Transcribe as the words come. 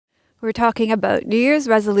We're talking about New Year's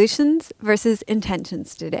resolutions versus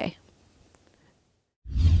intentions today.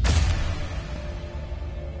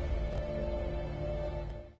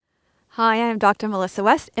 Hi, I'm Dr. Melissa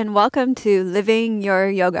West, and welcome to Living Your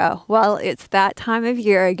Yoga. Well, it's that time of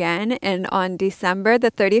year again, and on December the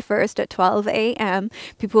 31st at 12 a.m.,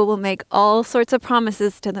 people will make all sorts of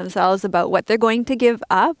promises to themselves about what they're going to give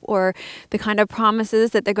up, or the kind of promises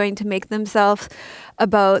that they're going to make themselves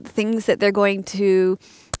about things that they're going to,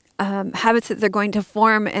 habits that they're going to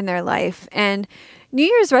form in their life. And New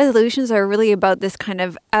Year's resolutions are really about this kind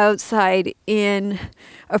of outside-in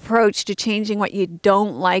approach to changing what you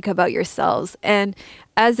don't like about yourselves. And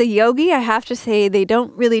as a yogi, I have to say they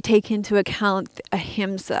don't really take into account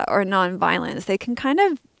ahimsa or nonviolence. They can kind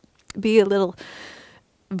of be a little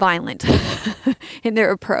violent in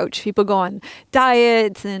their approach. People go on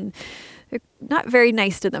diets and they're not very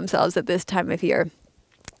nice to themselves at this time of year.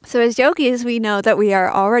 So as yogis, we know that we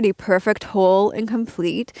are already perfect, whole, and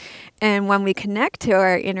complete. And when we connect to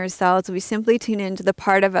our inner selves, we simply tune into the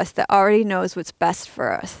part of us that already knows what's best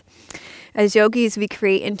for us. As yogis, we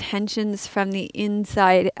create intentions from the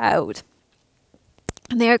inside out.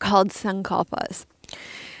 And they are called Sankalpas.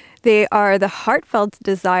 They are the heartfelt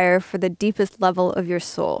desire for the deepest level of your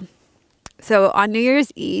soul. So on New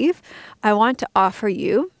Year's Eve, I want to offer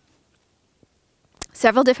you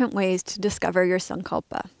several different ways to discover your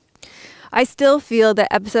Sankalpa. I still feel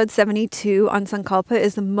that episode 72 on Sankalpa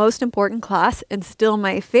is the most important class and still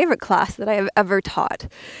my favorite class that I have ever taught.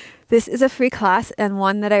 This is a free class and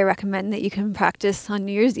one that I recommend that you can practice on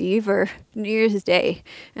New Year's Eve or New Year's Day,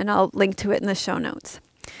 and I'll link to it in the show notes.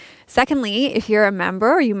 Secondly, if you're a member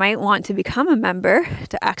or you might want to become a member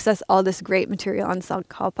to access all this great material on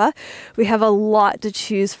Sankalpa, we have a lot to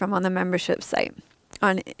choose from on the membership site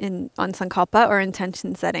on Sankalpa or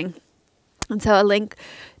intention setting. And so a link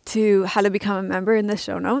to how to become a member in the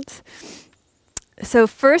show notes. So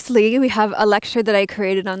firstly, we have a lecture that I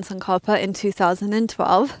created on Sankalpa in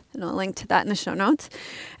 2012, and I'll link to that in the show notes.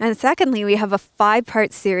 And secondly, we have a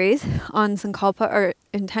 5-part series on Sankalpa or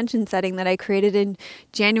intention setting that I created in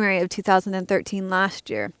January of 2013 last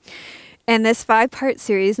year. And this 5-part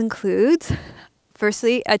series includes,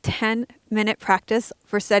 firstly, a 10-minute practice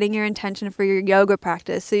for setting your intention for your yoga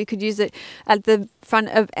practice. So you could use it at the front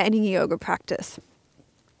of any yoga practice.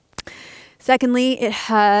 Secondly, it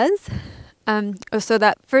has, so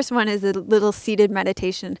that first one is a little seated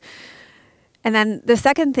meditation. And then the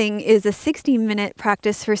second thing is a 60-minute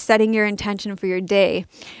practice for setting your intention for your day.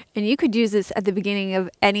 And you could use this at the beginning of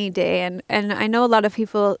any day. And I know a lot of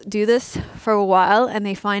people do this for a while and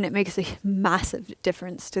they find it makes a massive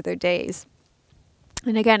difference to their days.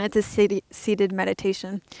 And again, it's a seated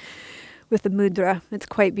meditation with the mudra. It's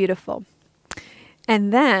quite beautiful.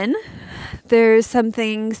 And then there's some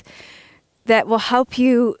things that will help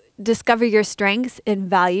you discover your strengths and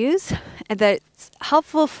values, and that's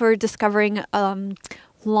helpful for discovering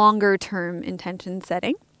longer term intention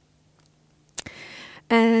setting.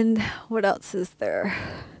 And what else is there?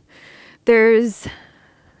 There's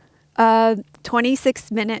a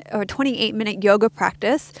 26-minute or 28-minute yoga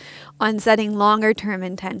practice on setting longer term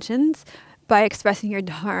intentions by expressing your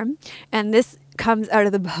dharma. And this comes out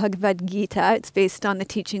of the Bhagavad Gita. It's based on the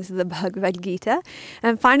teachings of the Bhagavad Gita.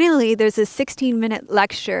 And finally, there's a 16-minute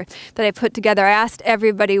lecture that I put together. I asked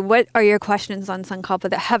everybody, what are your questions on Sankalpa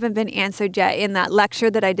that haven't been answered yet in that lecture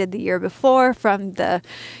that I did the year before from the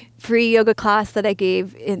free yoga class that I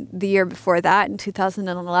gave in the year before that in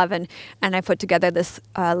 2011. And I put together this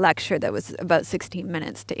lecture that was about 16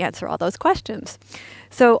 minutes to answer all those questions.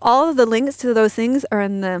 So all of the links to those things are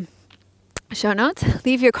in the show notes.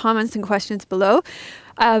 Leave your comments and questions below.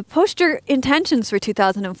 Post your intentions for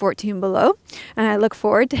 2014 below, and I look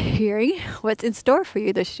forward to hearing what's in store for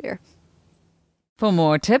you this year. For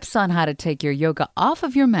more tips on how to take your yoga off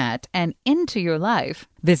of your mat and into your life,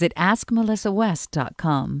 visit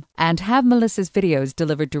AskMelissaWest.com and have Melissa's videos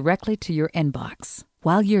delivered directly to your inbox.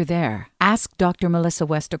 While you're there, ask Dr. Melissa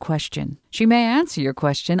West a question. She may answer your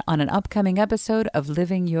question on an upcoming episode of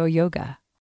Living Your Yoga.